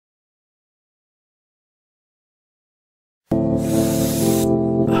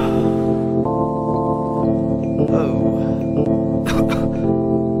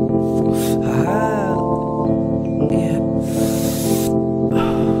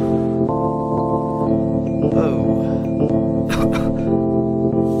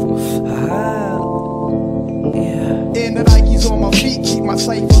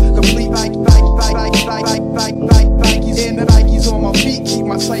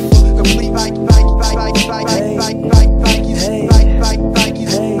cipher complete.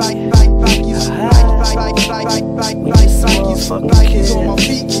 Nikes on my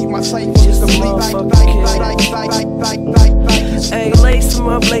feet, keep my cipher Hey, lace 'em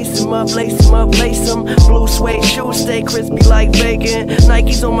up, lace 'em up, lace 'em up, lace 'em. Blue suede shoes stay crispy like bacon.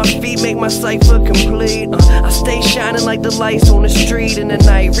 Nikes on my feet make my cipher complete. I stay shining like the lights on the street in the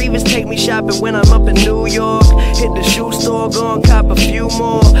night. Reeves take me shopping when I'm up in New York. Hit the shoe store, go and cop a few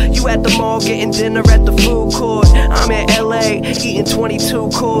more. You at the mall getting dinner at the food court. I'm in LA eating 22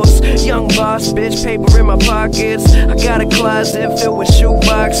 course. Young boss, bitch, paper in my pockets. I got a closet filled with shoe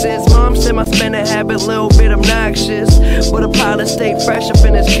boxes. Mom said my spending habit a little bit obnoxious, but a pilot stay fresh up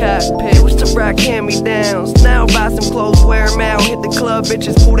in his cockpit. Used to rock hand-me-downs, now buy some clothes, wear them out. Hit the club,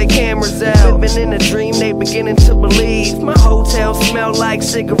 bitches pull their cameras out. Living in a dream, they beginning to believe. My hotel smell like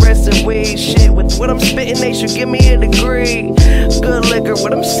cigarettes and weed. Shit, with what I'm spitting, they should give me a degree. Good liquor,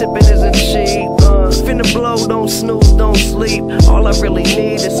 what I'm sipping isn't cheap. Finna blow, don't snooze, don't sleep. All I really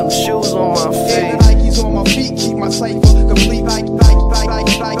need is some shoes on my feet. Nikes on my feet, keep my cipher complete.